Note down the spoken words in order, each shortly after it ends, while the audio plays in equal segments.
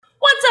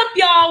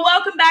Well,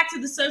 welcome back to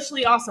the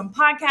Socially Awesome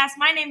Podcast.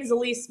 My name is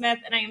Elise Smith,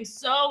 and I am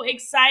so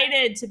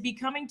excited to be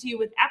coming to you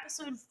with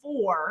episode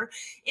 4.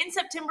 In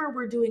September,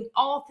 we're doing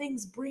all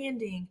things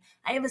branding.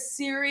 I have a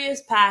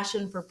serious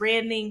passion for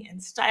branding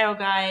and style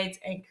guides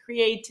and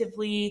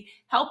creatively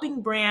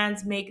helping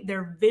brands make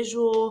their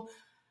visual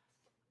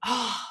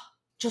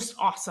just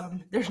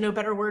awesome. There's no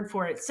better word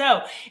for it.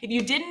 So if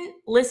you didn't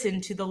listen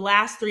to the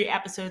last 3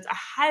 episodes, I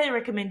highly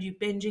recommend you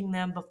binging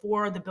them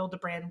before the Build a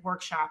Brand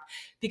workshop,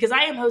 because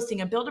I am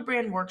hosting a Build a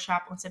Brand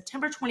workshop on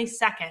September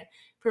 22nd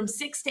from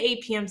 6 to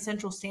 8 p.m.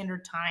 Central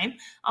Standard Time.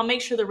 I'll make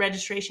sure the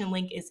registration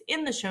link is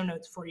in the show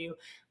notes for you.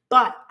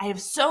 But I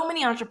have so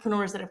many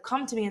entrepreneurs that have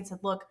come to me and said,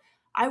 look,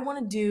 I want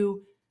to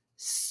do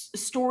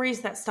stories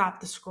that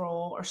stop the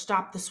scroll or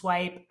stop the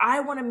swipe.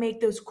 I want to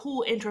make those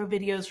cool intro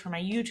videos for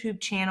my YouTube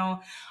channel.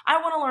 I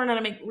want to learn how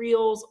to make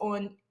reels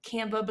on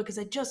Canva because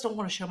I just don't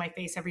want to show my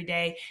face every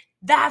day.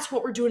 That's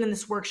what we're doing in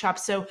this workshop.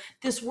 So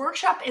this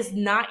workshop is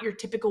not your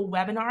typical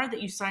webinar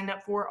that you signed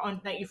up for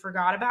that you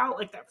forgot about,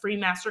 like that free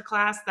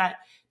masterclass that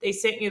they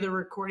sent you the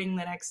recording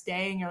the next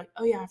day and you're like,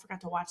 oh yeah, I forgot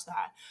to watch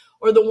that.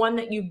 Or the one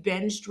that you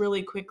binged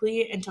really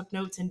quickly and took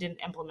notes and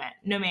didn't implement.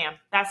 No, ma'am,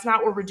 that's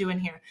not what we're doing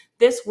here.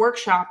 This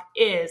workshop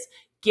is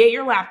get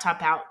your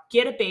laptop out,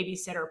 get a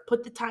babysitter,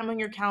 put the time on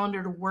your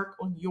calendar to work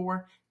on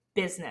your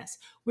business.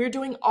 We're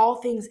doing all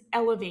things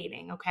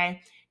elevating,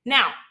 okay?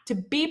 Now, to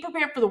be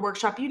prepared for the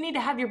workshop, you need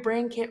to have your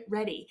brand kit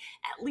ready.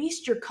 At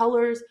least your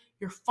colors,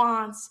 your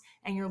fonts,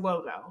 and your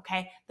logo,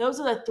 okay? Those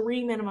are the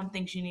 3 minimum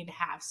things you need to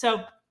have.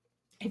 So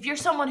if you're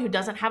someone who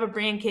doesn't have a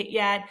brand kit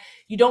yet,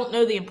 you don't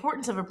know the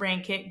importance of a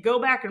brand kit, go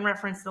back and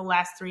reference the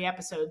last 3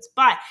 episodes.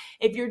 But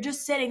if you're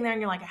just sitting there and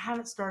you're like, I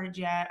haven't started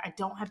yet, I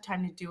don't have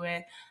time to do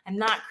it, I'm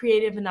not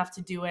creative enough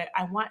to do it,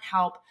 I want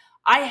help,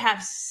 I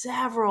have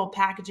several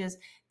packages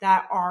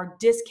that are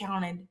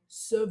discounted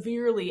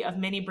severely of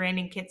mini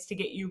branding kits to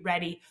get you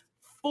ready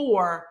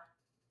for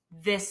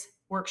this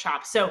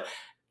workshop. So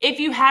if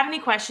you have any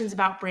questions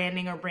about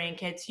branding or brand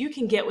kits, you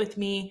can get with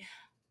me.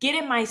 Get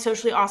in my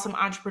Socially Awesome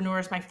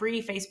Entrepreneurs, my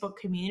free Facebook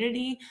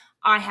community.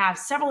 I have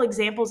several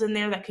examples in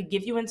there that could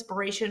give you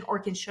inspiration or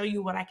can show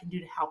you what I can do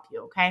to help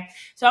you, okay?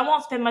 So I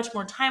won't spend much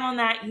more time on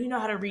that. You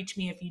know how to reach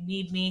me if you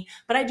need me,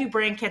 but I do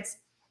brand kits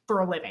for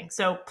a living.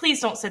 So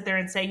please don't sit there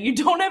and say, you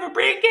don't have a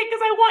brand kit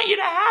because I want you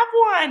to have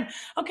one.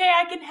 Okay,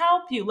 I can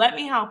help you. Let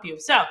me help you.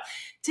 So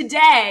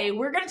today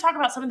we're going to talk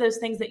about some of those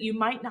things that you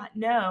might not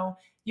know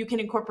you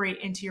can incorporate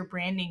into your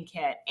branding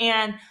kit.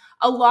 And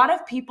a lot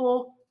of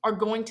people are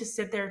going to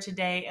sit there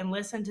today and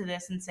listen to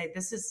this and say,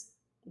 this is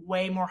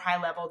way more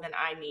high level than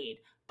I need.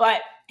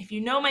 But if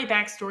you know my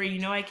backstory, you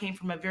know I came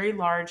from a very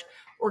large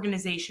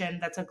organization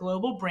that's a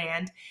global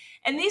brand.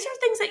 And these are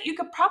things that you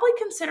could probably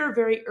consider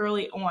very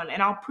early on.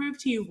 And I'll prove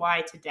to you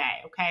why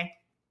today, okay?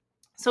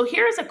 So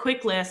here's a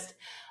quick list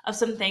of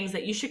some things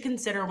that you should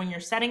consider when you're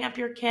setting up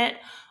your kit.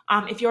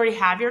 If you already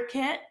have your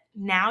kit,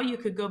 now you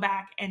could go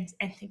back and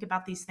think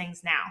about these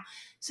things now.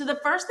 So the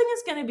first thing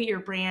is going to be your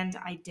brand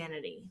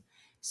identity.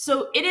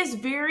 So it is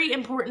very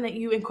important that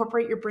you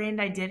incorporate your brand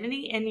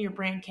identity into your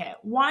brand kit.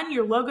 One,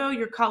 your logo,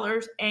 your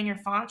colors, and your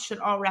font should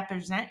all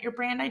represent your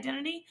brand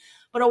identity.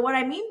 But what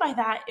I mean by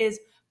that is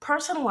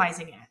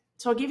personalizing it.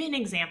 So I'll give you an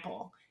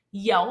example.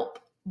 Yelp,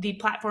 the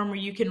platform where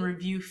you can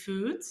review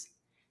foods,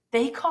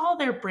 they call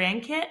their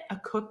brand kit a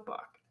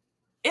cookbook.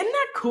 Isn't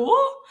that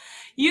cool?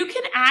 You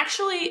can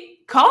actually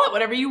call it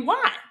whatever you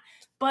want,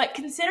 but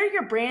consider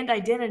your brand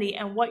identity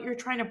and what you're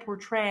trying to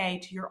portray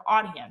to your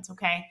audience,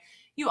 okay?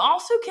 You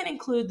also can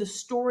include the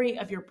story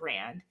of your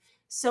brand.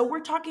 So we're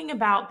talking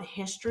about the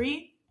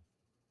history,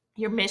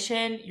 your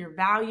mission, your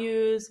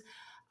values.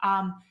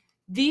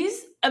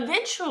 These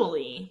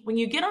eventually, when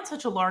you get on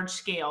such a large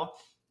scale,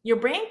 your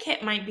brand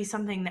kit might be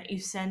something that you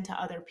send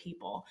to other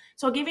people.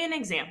 So I'll give you an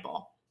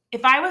example.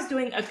 If I was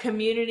doing a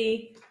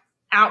community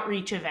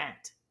outreach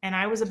event and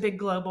I was a big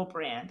global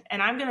brand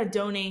and I'm going to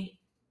donate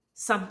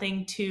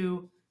something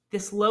to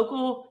this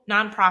local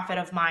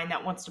nonprofit of mine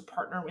that wants to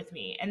partner with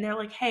me, and they're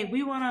like, hey,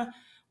 we want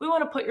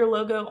to put your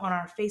logo on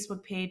our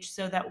Facebook page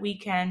so that we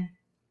can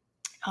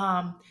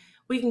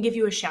give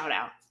you a shout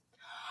out.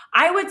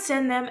 I would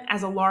send them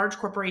as a large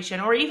corporation,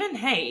 or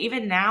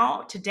even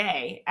now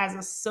today as a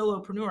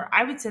solopreneur,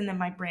 I would send them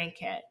my brand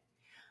kit.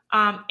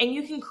 And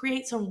you can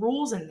create some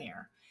rules in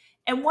there.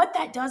 And what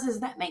that does is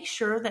that makes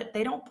sure that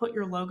they don't put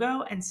your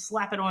logo and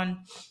slap it on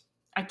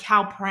a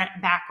cow print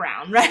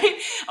background, right?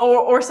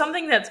 Or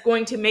something that's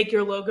going to make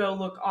your logo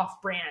look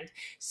off-brand.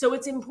 So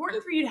it's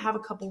important for you to have a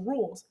couple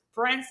rules.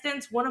 For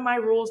instance, one of my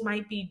rules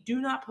might be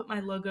do not put my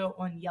logo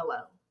on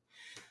yellow.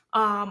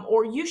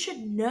 Or you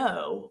should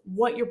know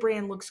what your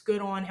brand looks good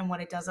on and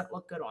what it doesn't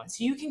look good on.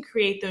 So you can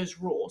create those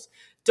rules.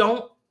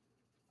 Don't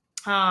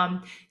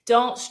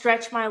Don't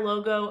stretch my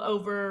logo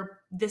over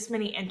this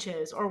many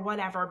inches or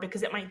whatever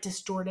because it might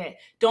distort it.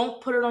 Don't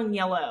put it on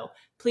yellow.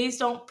 Please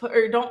don't put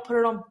it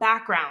on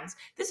backgrounds.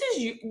 This is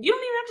you. You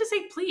don't even have to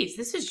say please.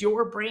 This is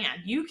your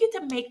brand. You get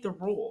to make the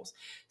rules.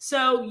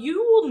 So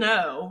you will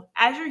know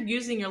as you're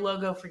using your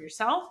logo for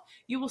yourself,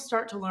 you will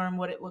start to learn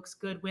what it looks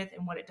good with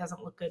and what it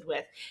doesn't look good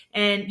with.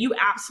 And you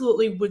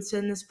absolutely would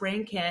send this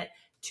brand kit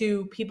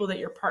to people that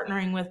you're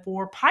partnering with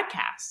for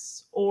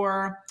podcasts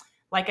or,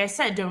 like I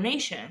said,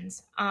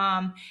 donations.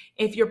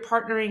 If you're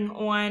partnering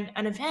on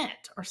an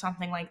event or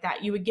something like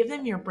that, you would give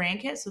them your brand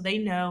kit so they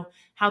know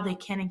how they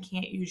can and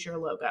can't use your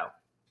logo.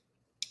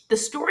 The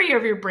story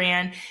of your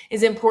brand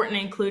is important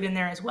to include in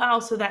there as well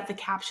so that the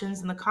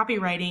captions and the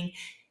copywriting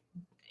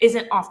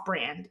isn't off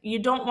brand. You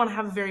don't want to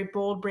have a very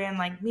bold brand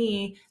like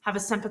me have a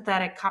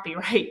sympathetic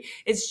copyright.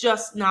 It's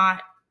just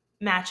not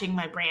matching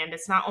my brand.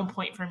 It's not on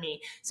point for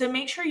me. So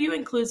make sure you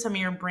include some of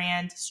your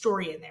brand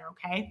story in there,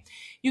 okay?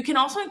 You can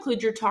also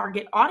include your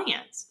target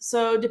audience.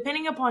 So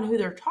depending upon who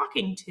they're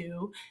talking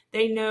to,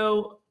 they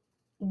know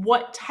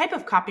what type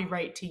of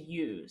copyright to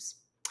use.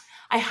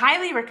 I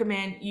highly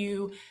recommend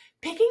you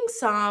picking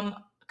some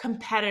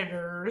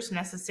competitors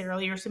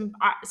necessarily or some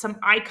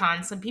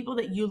icons, some people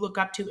that you look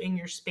up to in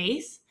your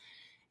space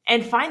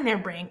and find their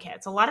brand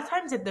kits. A lot of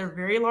times if they're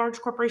very large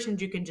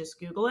corporations, you can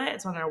just Google it.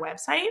 It's on their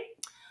website.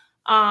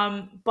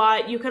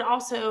 But you could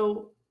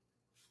also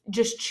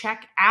just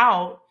check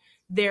out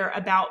their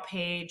about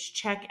page,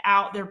 check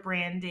out their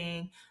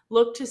branding,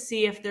 look to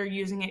see if they're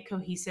using it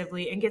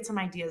cohesively and get some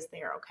ideas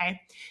there,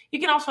 okay? You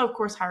can also, of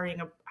course,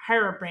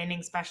 hire a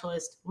branding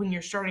specialist when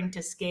you're starting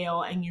to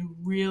scale and you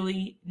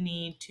really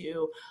need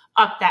to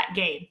up that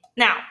game.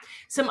 Now,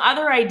 some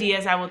other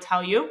ideas I will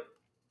tell you.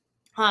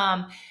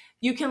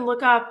 You can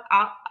look up,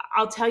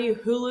 I'll tell you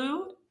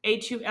Hulu,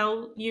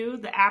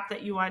 Hulu, the app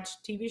that you watch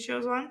TV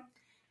shows on.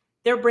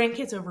 Their brand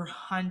kit's over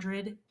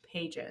 100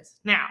 pages.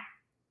 Now,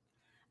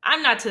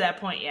 I'm not to that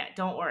point yet,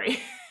 don't worry.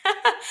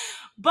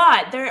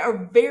 But they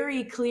are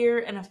very clear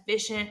and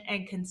efficient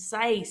and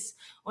concise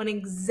on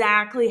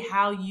exactly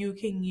how you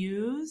can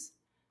use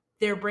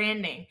their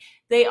branding.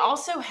 They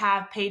also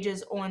have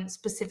pages on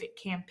specific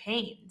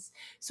campaigns.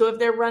 So if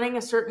they're running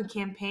a certain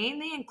campaign,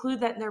 they include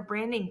that in their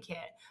branding kit,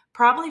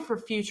 probably for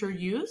future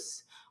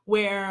use,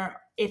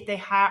 where if they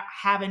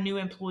have a new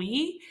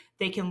employee,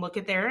 they can look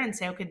at there and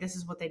say, okay, this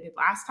is what they did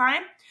last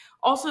time.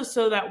 Also,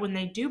 so that when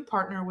they do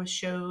partner with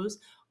shows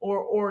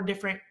or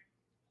different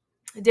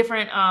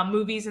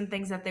movies and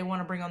things that they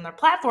want to bring on their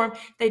platform,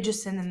 they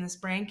just send them this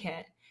brand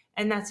kit.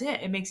 And that's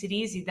it. It makes it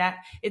easy that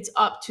it's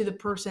up to the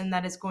person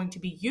that is going to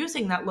be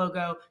using that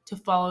logo to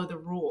follow the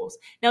rules.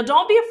 Now,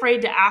 don't be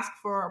afraid to ask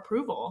for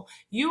approval.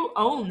 You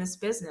own this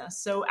business.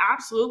 So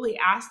absolutely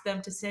ask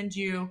them to send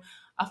you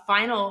a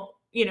final,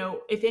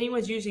 if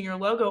anyone's using your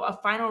logo, a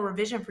final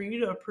revision for you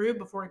to approve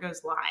before it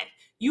goes live.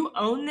 You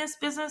own this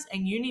business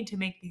and you need to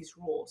make these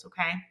rules,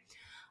 okay?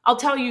 I'll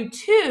tell you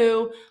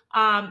too,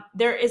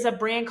 there is a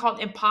brand called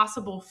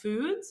Impossible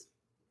Foods.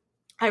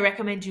 I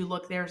recommend you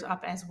look theirs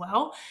up as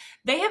well.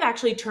 They have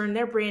actually turned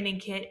their branding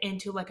kit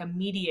into like a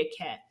media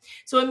kit.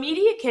 So a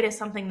media kit is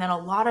something that a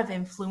lot of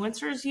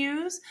influencers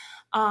use,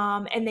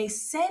 and they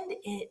send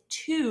it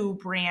to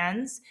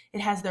brands.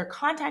 It has their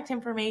contact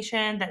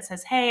information that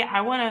says, hey, I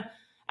want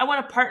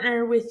to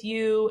partner with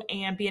you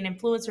and be an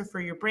influencer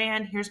for your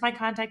brand. Here's my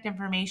contact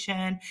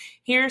information.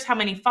 Here's how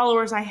many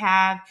followers I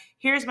have.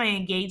 Here's my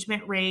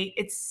engagement rate.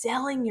 It's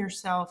selling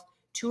yourself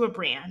to a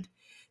brand.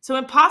 So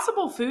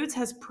Impossible Foods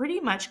has pretty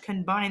much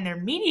combined their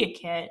media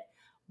kit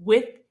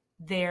with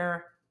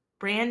their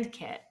brand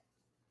kit.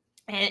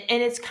 And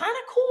it's kind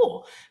of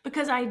cool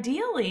because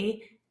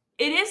ideally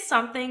it is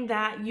something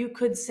that you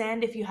could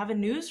send if you have a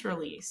news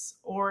release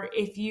or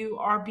if you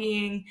are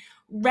being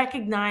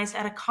recognized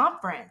at a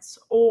conference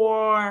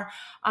or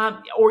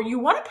you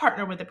want to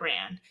partner with a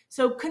brand.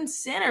 So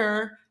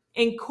consider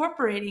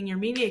incorporating your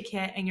media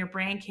kit and your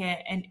brand kit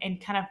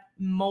and kind of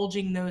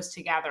molding those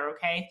together,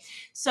 okay?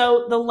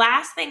 So the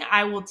last thing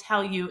I will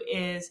tell you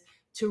is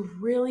to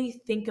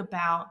really think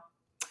about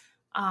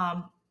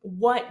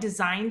what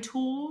design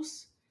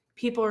tools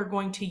people are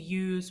going to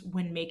use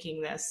when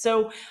making this.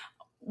 So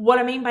what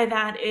I mean by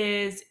that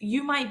is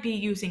you might be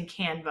using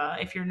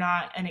Canva if you're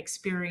not an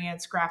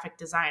experienced graphic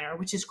designer,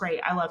 which is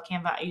great. I love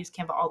Canva. I use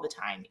Canva all the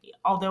time.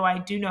 Although I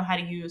do know how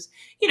to use,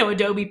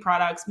 Adobe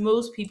products,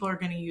 most people are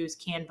going to use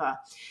Canva.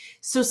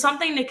 So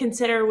something to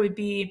consider would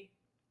be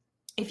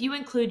if you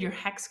include your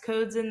hex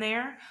codes in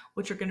there,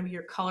 which are going to be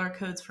your color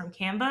codes from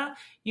Canva,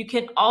 you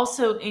can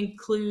also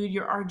include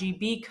your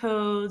RGB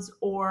codes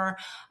or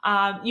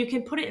you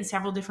can put it in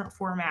several different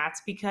formats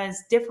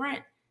because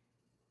different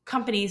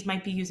companies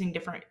might be using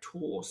different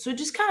tools. So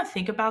just kind of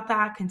think about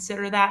that,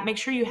 consider that, make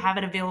sure you have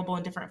it available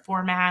in different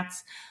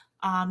formats.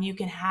 You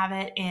can have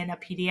it in a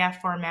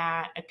PDF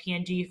format, a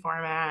PNG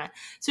format.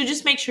 So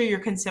just make sure you're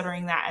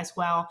considering that as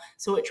well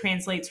so it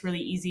translates really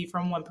easy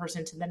from one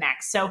person to the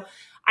next. So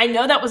I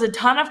know that was a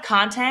ton of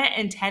content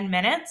in 10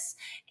 minutes,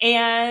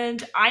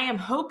 and I am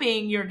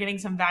hoping you're getting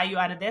some value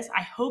out of this.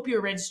 I hope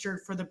you're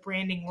registered for the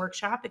branding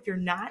workshop. If you're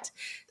not,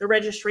 the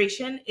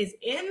registration is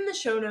in the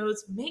show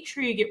notes. Make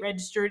sure you get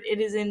registered. It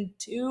is in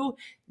 2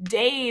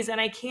 days,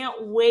 and I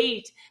can't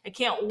wait. I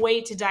can't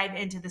wait to dive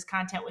into this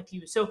content with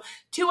you. So,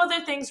 2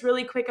 other things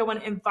really quick. I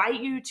want to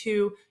invite you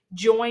to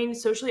join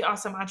Socially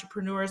Awesome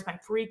Entrepreneurs, my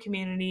free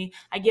community.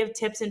 I give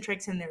tips and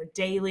tricks in there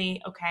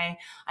daily, okay?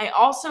 I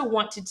also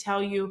want to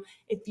tell you,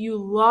 if you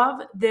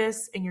love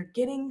this and you're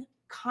getting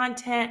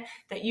content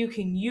that you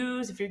can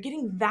use, if you're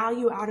getting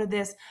value out of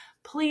this,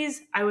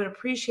 please, I would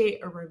appreciate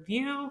a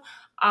review.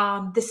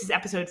 This is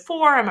episode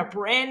 4. I'm a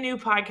brand new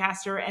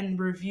podcaster and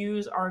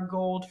reviews are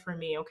gold for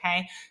me,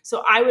 okay?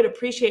 So I would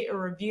appreciate a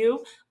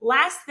review.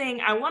 Last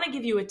thing, I want to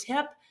give you a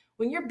tip.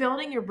 When you're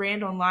building your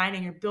brand online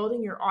and you're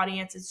building your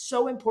audience, it's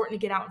so important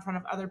to get out in front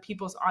of other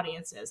people's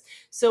audiences.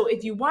 So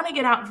if you want to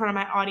get out in front of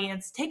my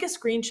audience, take a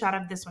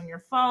screenshot of this on your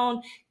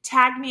phone,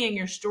 tag me in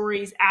your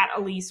stories at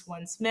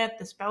Elise1Smith.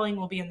 The spelling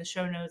will be in the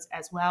show notes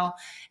as well.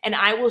 And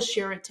I will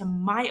share it to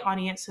my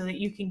audience so that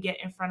you can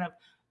get in front of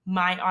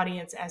my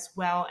audience as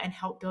well and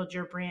help build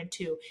your brand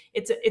too.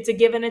 It's a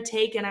give and a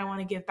take, and I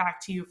want to give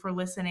back to you for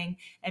listening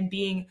and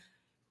being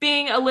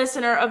a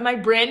listener of my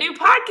brand new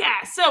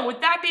podcast. So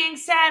with that being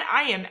said,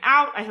 I am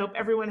out. I hope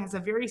everyone has a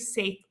very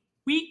safe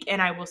week,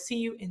 and I will see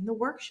you in the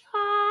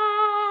workshop.